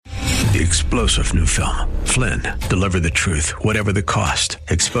The explosive new film, Flynn, deliver the truth, whatever the cost.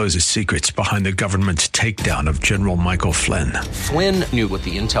 Exposes secrets behind the government's takedown of General Michael Flynn. Flynn knew what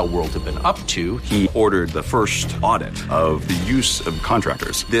the intel world had been up to. He ordered the first audit of the use of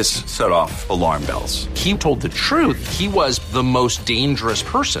contractors. This set off alarm bells. He told the truth. He was the most dangerous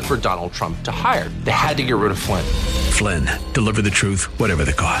person for Donald Trump to hire. They had to get rid of Flynn. Flynn, deliver the truth, whatever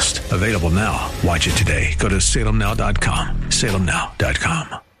the cost. Available now. Watch it today. Go to salemnow.com.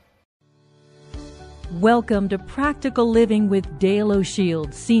 salemnow.com. Welcome to Practical Living with Dale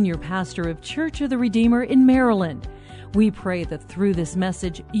O'Shields, Senior Pastor of Church of the Redeemer in Maryland. We pray that through this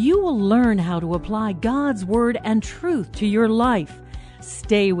message, you will learn how to apply God's Word and truth to your life.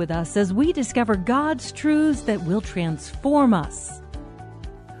 Stay with us as we discover God's truths that will transform us.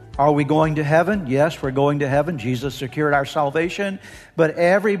 Are we going to heaven? Yes, we're going to heaven. Jesus secured our salvation. But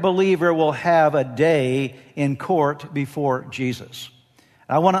every believer will have a day in court before Jesus.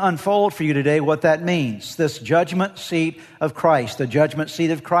 I want to unfold for you today what that means. This judgment seat of Christ. The judgment seat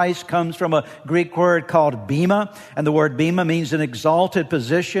of Christ comes from a Greek word called bema. And the word bema means an exalted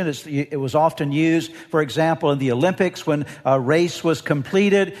position. It was often used, for example, in the Olympics when a race was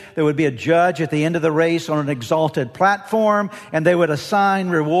completed. There would be a judge at the end of the race on an exalted platform, and they would assign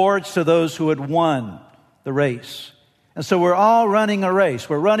rewards to those who had won the race. And so we're all running a race.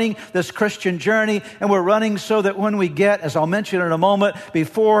 We're running this Christian journey, and we're running so that when we get, as I'll mention in a moment,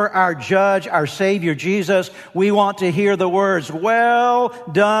 before our judge, our Savior Jesus, we want to hear the words, "Well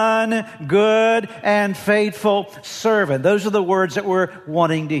done, good and faithful servant." Those are the words that we're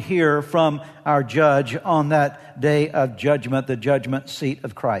wanting to hear from our judge on that day of judgment, the judgment seat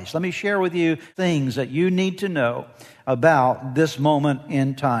of Christ. Let me share with you things that you need to know about this moment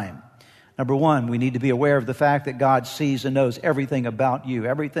in time. Number one, we need to be aware of the fact that God sees and knows everything about you,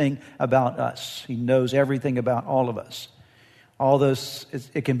 everything about us. He knows everything about all of us. All this,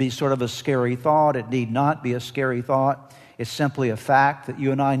 it can be sort of a scary thought. It need not be a scary thought. It's simply a fact that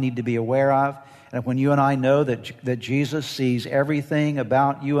you and I need to be aware of. And when you and I know that Jesus sees everything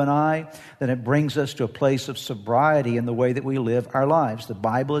about you and I, then it brings us to a place of sobriety in the way that we live our lives. The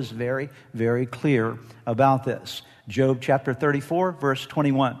Bible is very, very clear about this. Job chapter 34, verse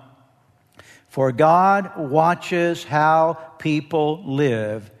 21. For God watches how people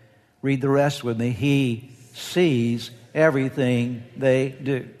live. Read the rest with me. He sees everything they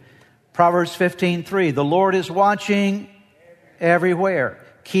do. Proverbs 15:3. The Lord is watching everywhere,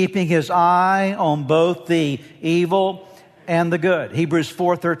 keeping His eye on both the evil and the good. Hebrews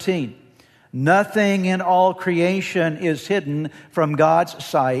 4:13. Nothing in all creation is hidden from God's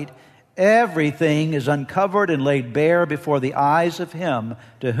sight. Everything is uncovered and laid bare before the eyes of Him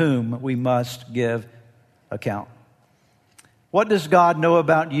to whom we must give account. What does God know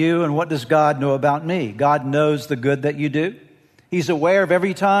about you, and what does God know about me? God knows the good that you do. He's aware of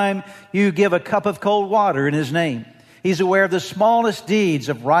every time you give a cup of cold water in His name. He's aware of the smallest deeds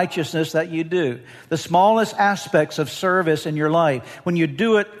of righteousness that you do, the smallest aspects of service in your life. When you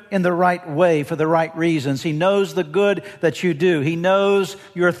do it in the right way for the right reasons, He knows the good that you do. He knows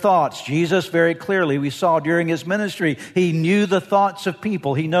your thoughts. Jesus very clearly, we saw during His ministry, He knew the thoughts of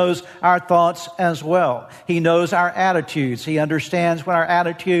people. He knows our thoughts as well. He knows our attitudes. He understands when our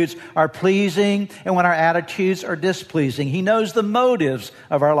attitudes are pleasing and when our attitudes are displeasing. He knows the motives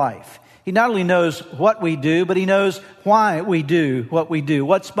of our life. He not only knows what we do, but He knows why we do what we do,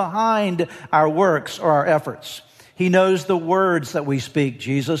 what's behind our works or our efforts. He knows the words that we speak.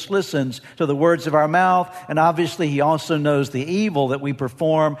 Jesus listens to the words of our mouth, and obviously He also knows the evil that we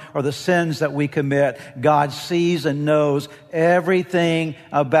perform or the sins that we commit. God sees and knows everything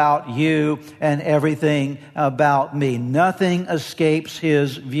about you and everything about me. Nothing escapes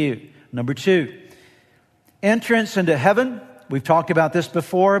His view. Number two, entrance into heaven. We've talked about this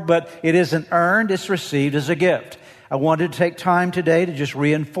before, but it isn't earned, it's received as a gift. I wanted to take time today to just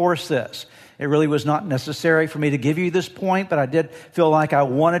reinforce this. It really was not necessary for me to give you this point, but I did feel like I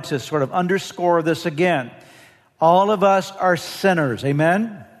wanted to sort of underscore this again. All of us are sinners,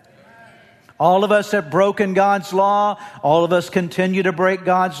 amen? All of us have broken God's law. All of us continue to break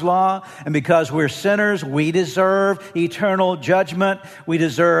God's law. And because we're sinners, we deserve eternal judgment. We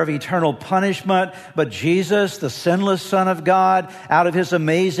deserve eternal punishment. But Jesus, the sinless Son of God, out of His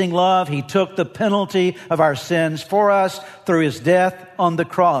amazing love, He took the penalty of our sins for us through His death on the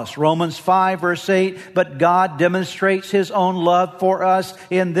cross. Romans 5 verse 8, but God demonstrates His own love for us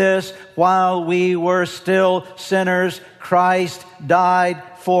in this: while we were still sinners, Christ died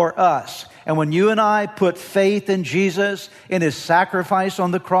for us. And when you and I put faith in Jesus, in His sacrifice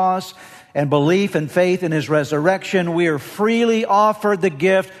on the cross, and belief and faith in His resurrection, we are freely offered the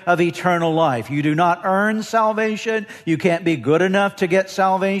gift of eternal life. You do not earn salvation. You can't be good enough to get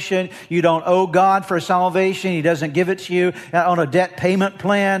salvation. You don't owe God for salvation. He doesn't give it to you on a debt payment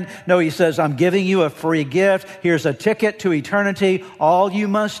plan. No, He says, I'm giving you a free gift. Here's a ticket to eternity. All you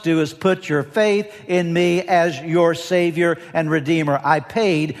must do is put your faith in me as your Savior and Redeemer. I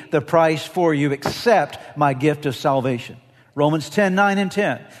paid the price for you. Accept my gift of salvation. Romans 10:9 and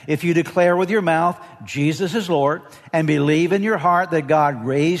 10. If you declare with your mouth Jesus is Lord and believe in your heart that God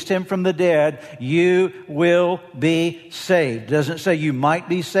raised Him from the dead, you will be saved. It doesn't say you might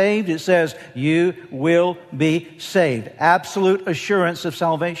be saved. It says you will be saved. Absolute assurance of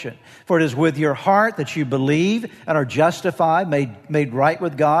salvation. For it is with your heart that you believe and are justified, made right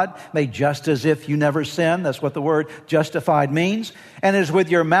with God, made just as if you never sinned. That's what the word justified means. And it is with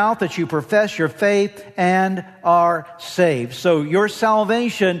your mouth that you profess your faith and are saved. So your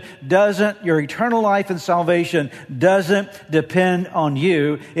salvation your eternal life and salvation doesn't depend on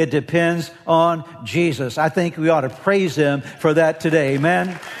you. It depends on Jesus. I think we ought to praise Him for that today.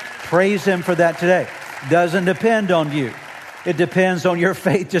 Amen? Praise Him for that today. Doesn't depend on you. It depends on your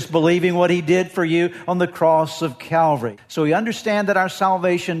faith, just believing what He did for you on the cross of Calvary. So we understand that our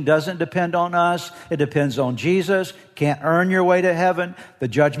salvation doesn't depend on us. It depends on Jesus. Can't earn your way to heaven. The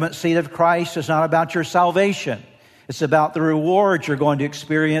judgment seat of Christ is not about your salvation. It's about the rewards you're going to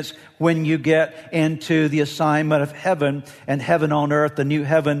experience when you get into the assignment of heaven and heaven on earth, the new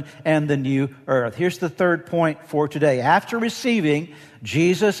heaven and the new earth. Here's the third point for today. After receiving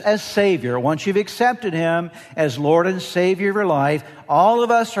Jesus as Savior, once you've accepted Him as Lord and Savior of your life, all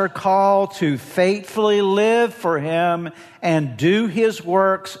of us are called to faithfully live for Him and do His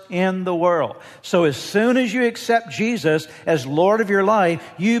works in the world. So as soon as you accept Jesus as Lord of your life,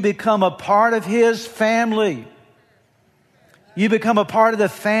 you become a part of His family. You become a part of the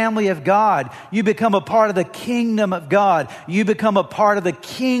family of God. You become a part of the kingdom of God. You become a part of the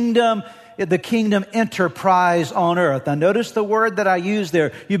kingdom enterprise on earth. Now notice the word that I use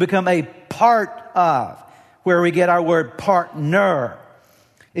there. You become a part of, where we get our word partner.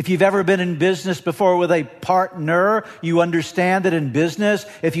 If you've ever been in business before with a partner, you understand that in business,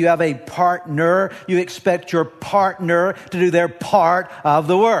 if you have a partner, you expect your partner to do their part of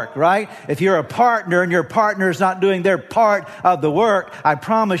the work, right? If you're a partner and your partner is not doing their part of the work, I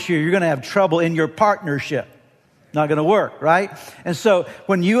promise you, you're going to have trouble in your partnership. Not going to work, right? And so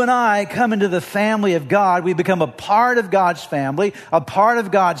when you and I come into the family of God, we become a part of God's family, a part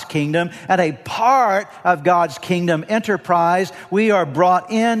of God's kingdom, and a part of God's kingdom enterprise. We are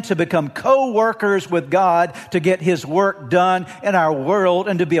brought in to become co-workers with God to get His work done in our world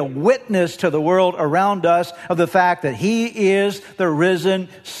and to be a witness to the world around us of the fact that He is the risen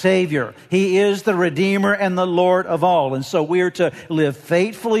Savior. He is the Redeemer and the Lord of all. And so we are to live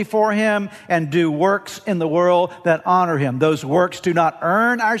faithfully for Him and do works in the world that honor Him. Those works do not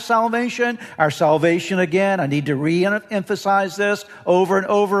earn our salvation. Our salvation, again, I need to re-emphasize this over and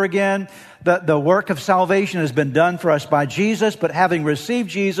over again. The work of salvation has been done for us by Jesus, but having received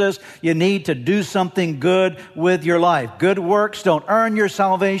Jesus, you need to do something good with your life. Good works don't earn your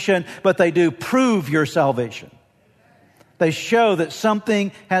salvation, but they do prove your salvation. They show that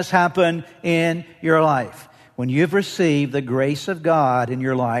something has happened in your life. When you've received the grace of God in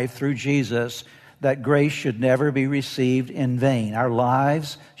your life through Jesus, that grace should never be received in vain. Our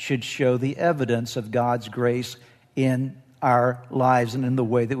lives should show the evidence of God's grace in our lives and in the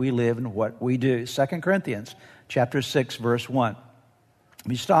way that we live and what we do. 2 Corinthians chapter 6, verse 1. Let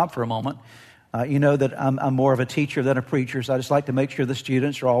me stop for a moment. You know that I'm more of a teacher than a preacher, so I just like to make sure the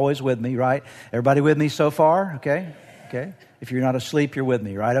students are always with me, right? Everybody with me so far? Okay. If you're not asleep, you're with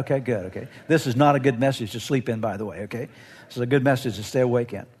me, right? Okay, good, okay. This is not a good message to sleep in, by the way, okay? This is a good message to stay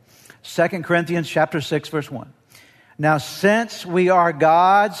awake in. 2 Corinthians chapter 6, verse 1. Now, since we are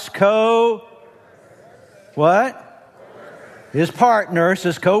God's His partners,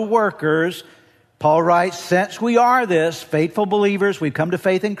 His co-workers, Paul writes, since we are this, faithful believers, we've come to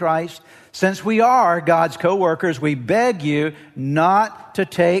faith in Christ, since we are God's co-workers, we beg you not to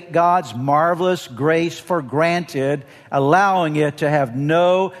take God's marvelous grace for granted, allowing it to have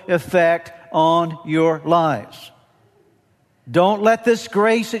no effect on your lives. Don't let this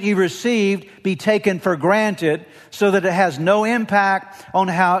grace that you received be taken for granted so that it has no impact on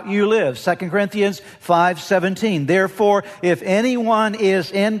how you live. 2 Corinthians 5:17. Therefore, if anyone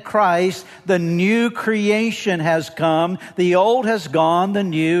is in Christ, the new creation has come. The old has gone, the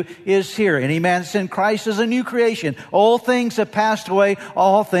new is here. Any man that's in Christ is a new creation. Old things have passed away,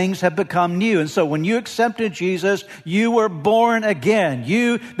 all things have become new. And so when you accepted Jesus, you were born again.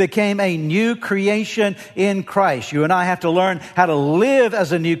 You became a new creation in Christ. You and I have to learn how to live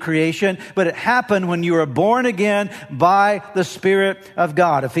as a new creation, but it happened when you were born again by the Spirit of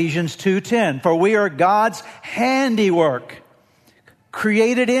God. Ephesians 2:10, for we are God's handiwork,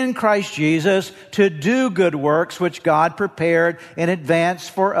 created in Christ Jesus to do good works, which God prepared in advance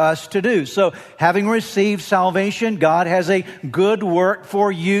for us to do. So, having received salvation, God has a good work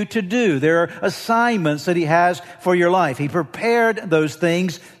for you to do. There are assignments that He has for your life. He prepared those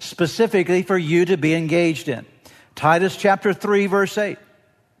things specifically for you to be engaged in. Titus chapter 3, verse 8.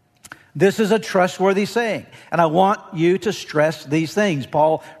 This is a trustworthy saying, and I want you to stress these things.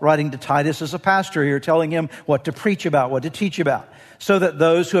 Paul, writing to Titus as a pastor here, telling him what to preach about, what to teach about, so that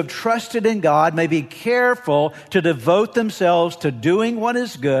those who have trusted in God may be careful to devote themselves to doing what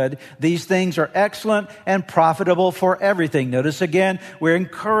is good. These things are excellent and profitable for everything. Notice again, we're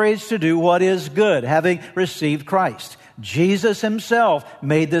encouraged to do what is good, having received Christ. Jesus Himself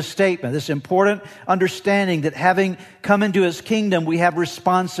made this statement, this important understanding that having come into His kingdom, we have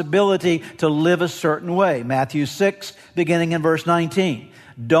responsibility to live a certain way. Matthew 6, beginning in verse 19.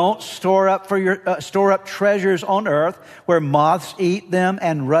 Don't store up treasures on earth where moths eat them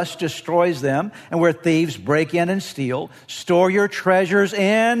and rust destroys them, and where thieves break in and steal. Store your treasures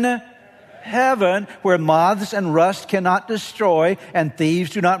in heaven, where moths and rust cannot destroy, and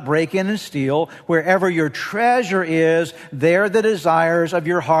thieves do not break in and steal. Wherever your treasure is, there the desires of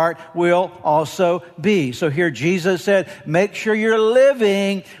your heart will also be. So here Jesus said, make sure you're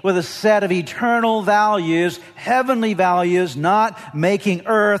living with a set of eternal values, heavenly values, not thinking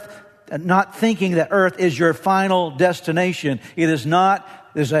that earth is your final destination. It is not.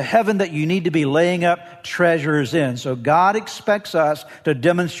 There's a heaven that you need to be laying up treasures in. So God expects us to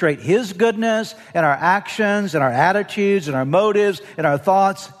demonstrate His goodness in our actions, in our attitudes, in our motives, in our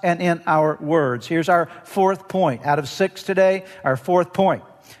thoughts, and in our words. Here's our fourth point. Out of 6 today, our fourth point.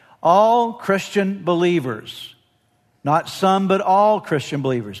 All Christian believers, not some, but all Christian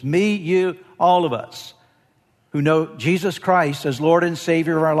believers, me, you, all of us, who know Jesus Christ as Lord and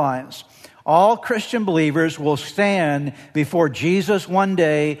Savior of our lives, all Christian believers will stand before Jesus one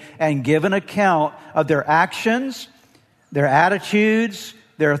day and give an account of their actions, their attitudes,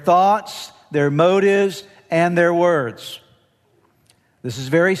 their thoughts, their motives, and their words. This is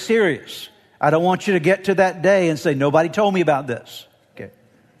very serious. I don't want you to get to that day and say, nobody told me about this. Okay.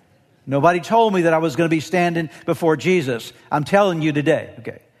 Nobody told me that I was going to be standing before Jesus. I'm telling you today.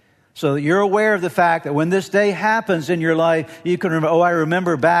 Okay. So that you're aware of the fact that when this day happens in your life, you can remember, I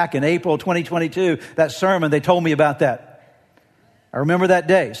remember back in April 2022, that sermon, they told me about that. I remember that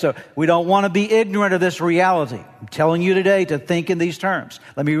day. So we don't want to be ignorant of this reality. I'm telling you today to think in these terms.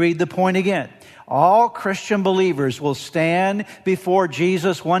 Let me read the point again. All Christian believers will stand before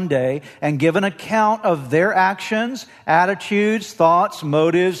Jesus one day and give an account of their actions, attitudes, thoughts,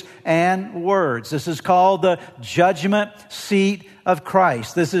 motives, and words. This is called the judgment seat of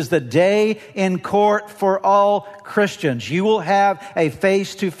Christ. This is the day in court for all Christians. You will have a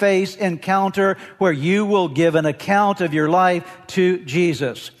face-to-face encounter where you will give an account of your life to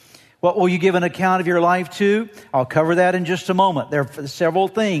Jesus. What will you give an account of your life to? I'll cover that in just a moment. There are several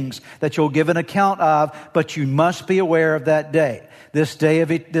things that you'll give an account of, but you must be aware of that day. This day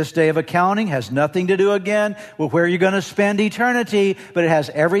of accounting has nothing to do, again, with where you're going to spend eternity, but it has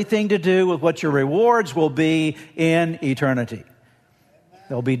everything to do with what your rewards will be in eternity.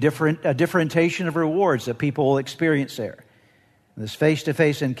 There'll be a differentiation of rewards that people will experience there. This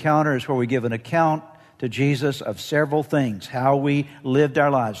face-to-face encounter is where we give an account to Jesus of several things, how we lived our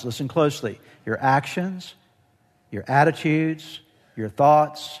lives. Listen closely. Your actions, your attitudes, your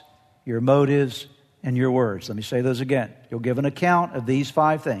thoughts, your motives, and your words. Let me say those again. You'll give an account of these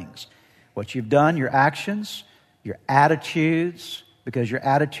 5 things. What you've done, your actions, your attitudes, because your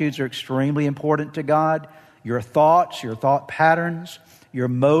attitudes are extremely important to God, your thoughts, your thought patterns, your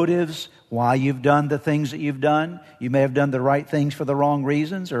motives, why you've done the things that you've done. You may have done the right things for the wrong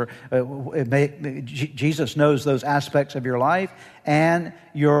reasons, or Jesus knows those aspects of your life, and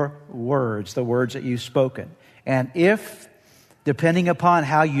your words, the words that you've spoken. And if, depending upon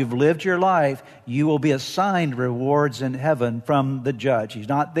how you've lived your life, you will be assigned rewards in heaven from the judge. He's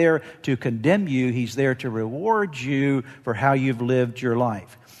not there to condemn you. He's there to reward you for how you've lived your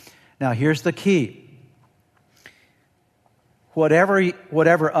life. Now, here's the key.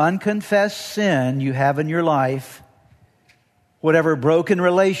 Whatever unconfessed sin you have in your life, whatever broken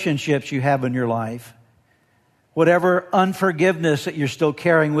relationships you have in your life, whatever unforgiveness that you're still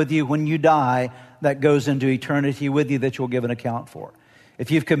carrying with you when you die, that goes into eternity with you that you'll give an account for.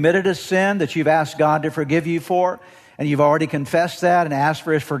 If you've committed a sin that you've asked God to forgive you for, and you've already confessed that and asked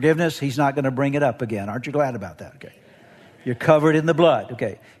for His forgiveness, He's not going to bring it up again. Aren't you glad about that? Okay. You're covered in the blood.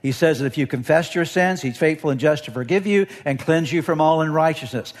 Okay. He says that if you confess your sins, He's faithful and just to forgive you and cleanse you from all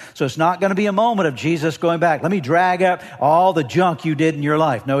unrighteousness. So it's not going to be a moment of Jesus going back. Let me drag up all the junk you did in your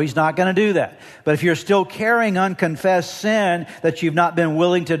life. No, He's not going to do that. But if you're still carrying unconfessed sin that you've not been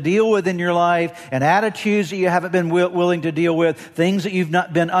willing to deal with in your life, and attitudes that you haven't been willing to deal with, things that you've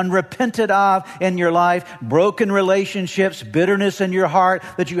not been unrepented of in your life, broken relationships, bitterness in your heart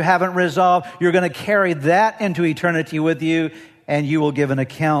that you haven't resolved, you're going to carry that into eternity with you. And you will give an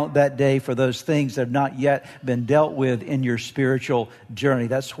account that day for those things that have not yet been dealt with in your spiritual journey.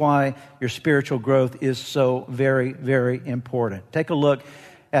 That's why your spiritual growth is so very, very important. Take a look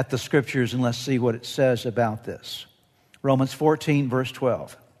at the scriptures and let's see what it says about this. Romans 14, verse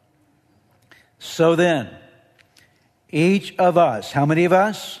 12. So then, each of us, how many of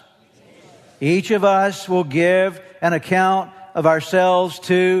us? Each of us will give an account of ourselves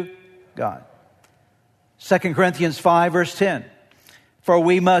to God. 2 Corinthians 5, verse 10. For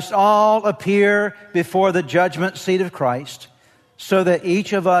we must all appear before the judgment seat of Christ, so that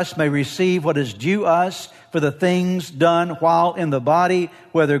each of us may receive what is due us for the things done while in the body,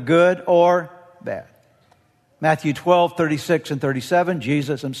 whether good or bad. Matthew 12, 36 and 37,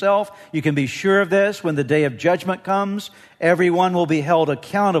 Jesus Himself, you can be sure of this, when the day of judgment comes, everyone will be held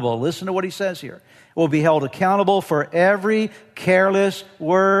accountable. Listen to what He says here. Will be held accountable for every careless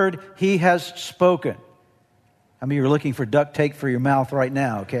word he has spoken. I mean, you're looking for duct tape for your mouth right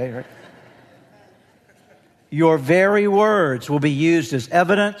now, okay? Right? Your very words will be used as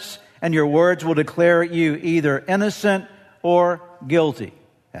evidence, and your words will declare you either innocent or guilty.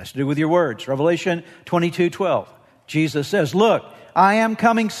 It has to do with your words. Revelation 22:12. Jesus says, look, I am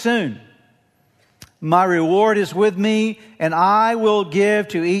coming soon. My reward is with me, and I will give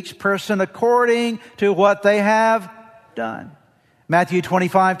to each person according to what they have done. Matthew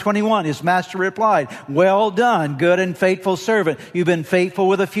 25:21, His master replied, well done, good and faithful servant. You've been faithful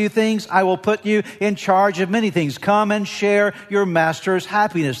with a few things. I will put you in charge of many things. Come and share your master's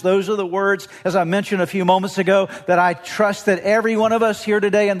happiness. Those are the words, as I mentioned a few moments ago, that I trust that every one of us here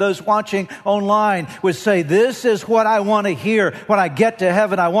today and those watching online would say, this is what I want to hear. When I get to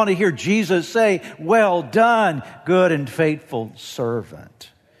heaven, I want to hear Jesus say, well done, good and faithful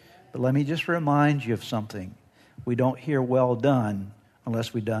servant. But let me just remind you of something. We don't hear well done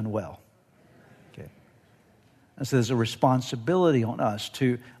unless we've done well. Okay. And so there's a responsibility on us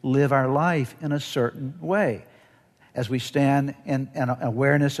to live our life in a certain way as we stand in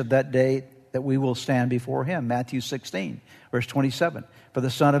awareness of that day that we will stand before Him. Matthew 16, verse 27. For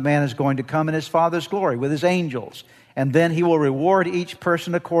the Son of Man is going to come in His Father's glory with His angels, and then He will reward each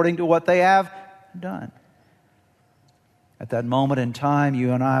person according to what they have done. At that moment in time,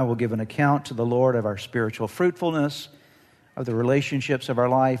 you and I will give an account to the Lord of our spiritual fruitfulness, of the relationships of our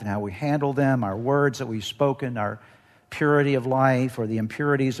life and how we handle them, our words that we've spoken, our purity of life or the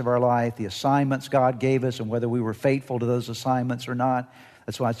impurities of our life, the assignments God gave us and whether we were faithful to those assignments or not.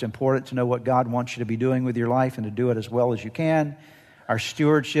 That's why it's important to know what God wants you to be doing with your life and to do it as well as you can. Our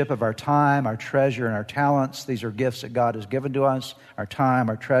stewardship of our time, our treasure, and our talents. These are gifts that God has given to us. Our time,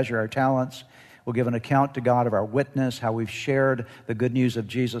 our treasure, our talents. We'll give an account to God of our witness, how we've shared the good news of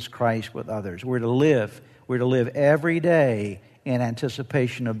Jesus Christ with others. We're to live every day in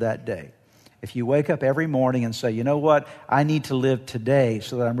anticipation of that day. If you wake up every morning and say, you know what, I need to live today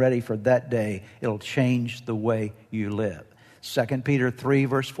so that I'm ready for that day, it'll change the way you live. 2 Peter 3,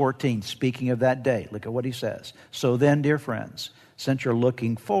 verse 14, speaking of that day, look at what he says. So then, dear friends, since you're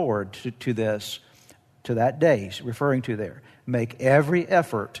looking forward to that day, he's referring to there, make every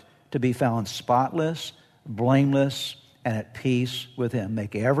effort to be found spotless, blameless, and at peace with Him.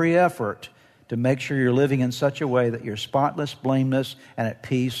 Make every effort to make sure you're living in such a way that you're spotless, blameless, and at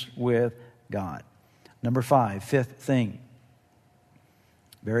peace with God. Number 5, fifth thing.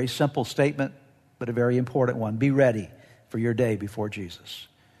 Very simple statement, but a very important one. Be ready for your day before Jesus.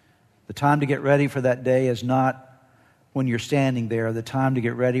 The time to get ready for that day is not when you're standing there. The time to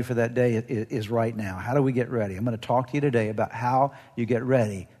get ready for that day is right now. How do we get ready? I'm going to talk to you today about how you get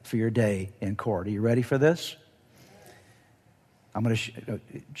ready for your day in court. Are you ready for this? I'm going to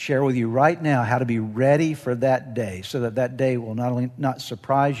share with you right now how to be ready for that day so that that day will not only not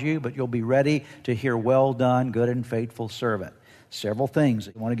surprise you, but you'll be ready to hear, well done, good and faithful servant. Several things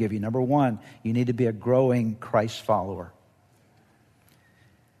I want to give you. Number 1, you need to be a growing Christ follower.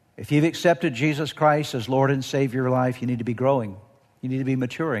 If you've accepted Jesus Christ as Lord and Savior of your life, you need to be growing. You need to be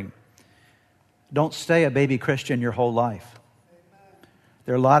maturing. Don't stay a baby Christian your whole life.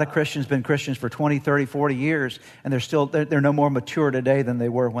 There are a lot of Christians been Christians for 20, 30, 40 years, and they're no more mature today than they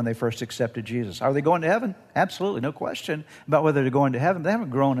were when they first accepted Jesus. Are they going to heaven? Absolutely, no question about whether they're going to heaven. They haven't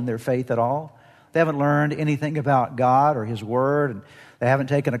grown in their faith at all. They haven't learned anything about God or His Word, and they haven't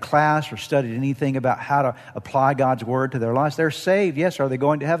taken a class or studied anything about how to apply God's Word to their lives. They're saved, yes. Are they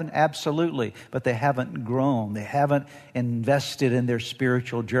going to heaven? Absolutely. But they haven't grown. They haven't invested in their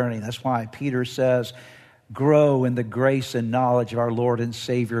spiritual journey. That's why Peter says, grow in the grace and knowledge of our Lord and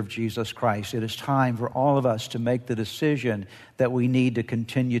Savior of Jesus Christ. It is time for all of us to make the decision that we need to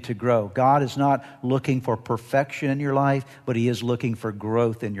continue to grow. God is not looking for perfection in your life, but He is looking for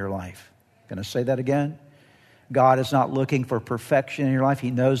growth in your life. Can I say that again? God is not looking for perfection in your life.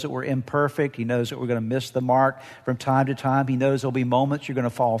 He knows that we're imperfect. He knows that we're going to miss the mark from time to time. He knows there'll be moments you're going to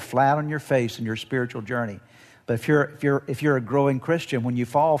fall flat on your face in your spiritual journey. But if you're a growing Christian, when you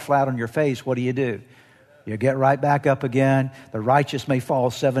fall flat on your face, what do? You get right back up again. The righteous may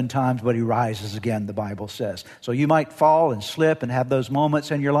fall 7 times, but he rises again, the Bible says. So you might fall and slip and have those moments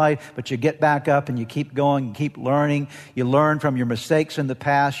in your life, but you get back up and you keep going and keep learning. You learn from your mistakes in the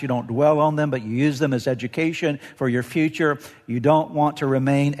past. You don't dwell on them, but you use them as education for your future. You don't want to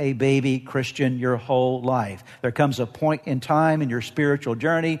remain a baby Christian your whole life. There comes a point in time in your spiritual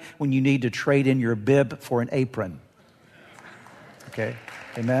journey when you need to trade in your bib for an apron. Okay?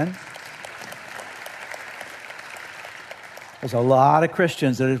 Amen? There's a lot of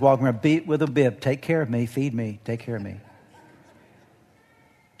Christians that are just walking around beat with a bib. Take care of me, feed me, take care of me.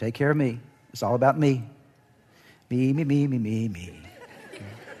 Take care of me. It's all about me. Me. Okay.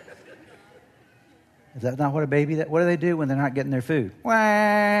 Is that not what a baby, what do they do when they're not getting their food? Wah.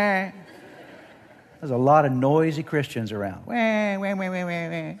 There's a lot of noisy Christians around.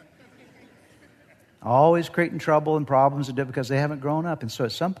 Wah. Always creating trouble and problems because they haven't grown up. And so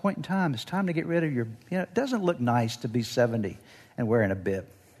at some point in time, it's time to get rid of it doesn't look nice to be 70 and wearing a bib.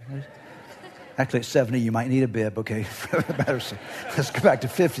 Actually, at 70, you might need a bib, okay? Let's go back to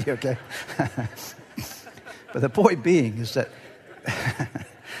 50, okay? But the point being is that,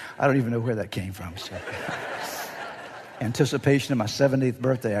 I don't even know where that came from. So. Anticipation of my 70th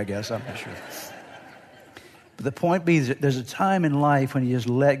birthday, I guess, I'm not sure. But the point being, there's a time in life when you just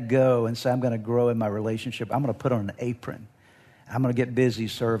let go and say, I'm going to grow in my relationship. I'm going to put on an apron. I'm going to get busy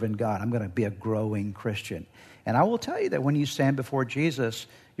serving God. I'm going to be a growing Christian. And I will tell you that when you stand before Jesus,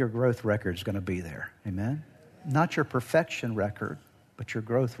 your growth record is going to be there. Amen? Not your perfection record, but your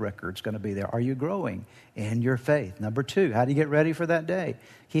growth record is going to be there. Are you growing in your faith? Number 2, how do you get ready for that day?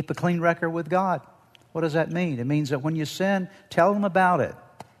 Keep a clean record with God. What does that mean? It means that when you sin, tell Him about it.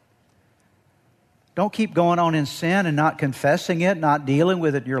 Don't keep going on in sin and not confessing it, not dealing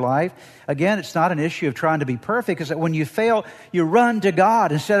with it in your life. Again, it's not an issue of trying to be perfect. It's that when you fail, you run to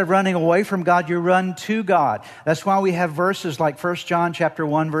God. Instead of running away from God, you run to God. That's why we have verses like 1 John chapter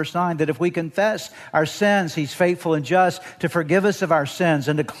 1, verse 9, that if we confess our sins, He's faithful and just to forgive us of our sins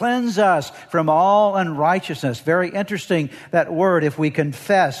and to cleanse us from all unrighteousness. Very interesting, that word, if we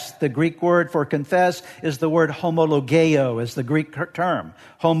confess. The Greek word for confess is the word homologeo, is the Greek term.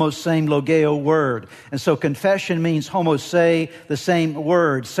 Homo, same, logeo, word. And so confession means homo, say the same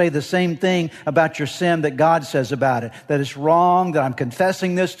word. Say the same thing about your sin that God says about it. That it's wrong, that I'm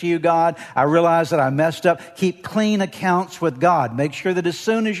confessing this to you, God. I realize that I messed up. Keep clean accounts with God. Make sure that as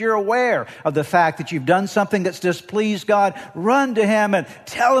soon as you're aware of the fact that you've done something that's displeased God, run to Him and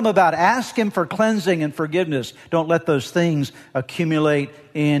tell Him about it. Ask Him for cleansing and forgiveness. Don't let those things accumulate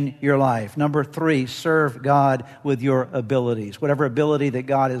in your life. Number 3, serve God with your abilities. Whatever ability that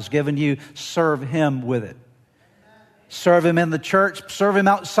God has given you, serve Him with it. Serve Him in the church, serve Him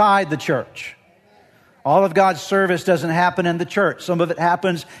outside the church. All of God's service doesn't happen in the church. Some of it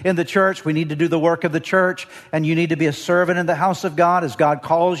happens in the church. We need to do the work of the church, and you need to be a servant in the house of God as God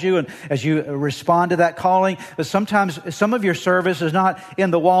calls you and as you respond to that calling. But sometimes some of your service is not in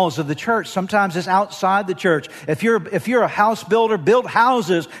the walls of the church. Sometimes it's outside the church. If you're a house builder, build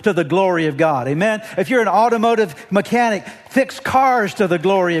houses to the glory of God. Amen. If you're an automotive mechanic, fix cars to the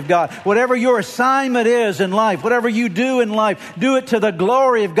glory of God. Whatever your assignment is in life, whatever you do in life, do it to the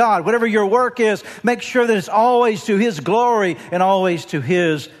glory of God. Whatever your work is, make sure that it's always to His glory and always to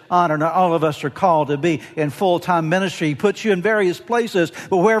His honor. Not all of us are called to be in full-time ministry. He puts you in various places,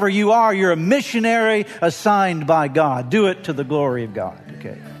 but wherever you are, you're a missionary assigned by God. Do it to the glory of God.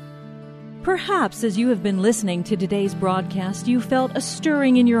 Okay. Perhaps as you have been listening to today's broadcast, you felt a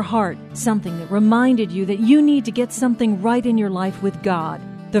stirring in your heart, something that reminded you that you need to get something right in your life with God.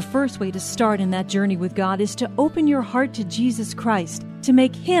 The first way to start in that journey with God is to open your heart to Jesus Christ, to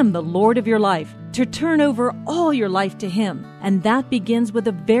make Him the Lord of your life, to turn over all your life to Him. And that begins with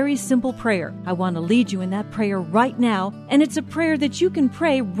a very simple prayer. I want to lead you in that prayer right now, and it's a prayer that you can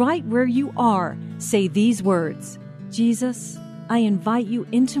pray right where you are. Say these words: Jesus, I invite you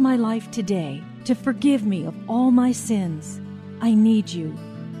into my life today to forgive me of all my sins. I need you.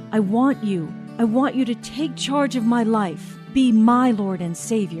 I want you. I want you to take charge of my life. Be my Lord and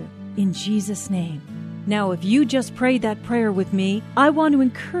Savior. In Jesus' name. Now, if you just prayed that prayer with me, I want to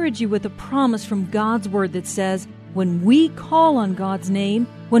encourage you with a promise from God's Word that says, when we call on God's name,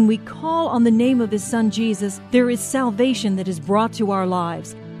 when we call on the name of His Son Jesus, there is salvation that is brought to our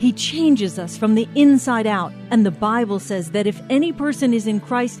lives. He changes us from the inside out. And the Bible says that if any person is in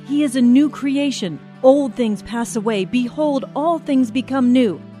Christ, he is a new creation. Old things pass away. Behold, all things become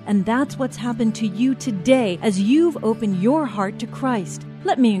new. And that's what's happened to you today as you've opened your heart to Christ.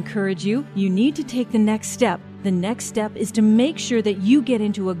 Let me encourage you. You need to take the next step. The next step is to make sure that you get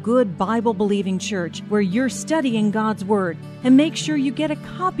into a good Bible-believing church where you're studying God's Word. And make sure you get a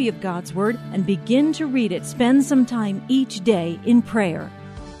copy of God's Word and begin to read it. Spend some time each day in prayer.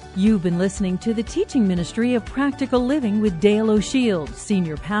 You've been listening to the teaching ministry of Practical Living with Dale O'Shields,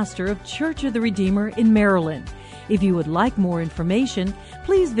 Senior Pastor of Church of the Redeemer in Maryland. If you would like more information,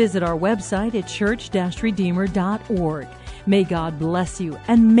 please visit our website at church-redeemer.org. May God bless you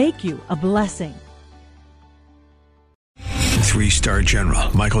and make you a blessing. 3-star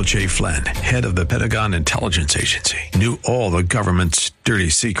General Michael J. Flynn, head of the Pentagon Intelligence Agency, knew all the government's dirty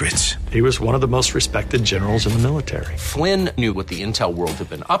secrets. He was one of the most respected generals in the military. Flynn knew what the intel world had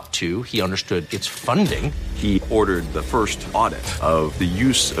been up to. He understood its funding. He ordered the first audit of the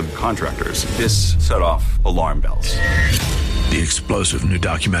use of contractors. This set off alarm bells. The explosive new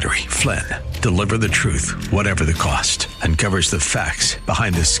documentary, Flynn, Deliver the Truth, Whatever the Cost, uncovers the facts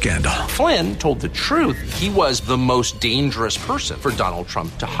behind this scandal. Flynn told the truth. He was the most dangerous person for Donald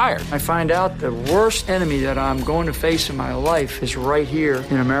Trump to hire. I find out the worst enemy that I'm going to face in my life is right here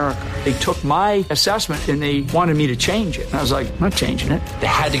in America. They took my assessment and they wanted me to change it. And I was like, I'm not changing it. They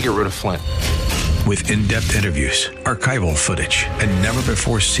had to get rid of Flynn. With in-depth interviews, archival footage, and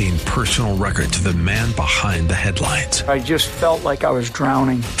never-before-seen personal records of the man behind the headlines. I just felt like I was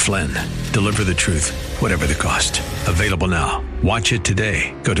drowning. Flynn, Deliver the Truth, Whatever the Cost. Available now. Watch it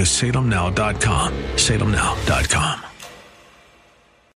today. Go to salemnow.com. salemnow.com.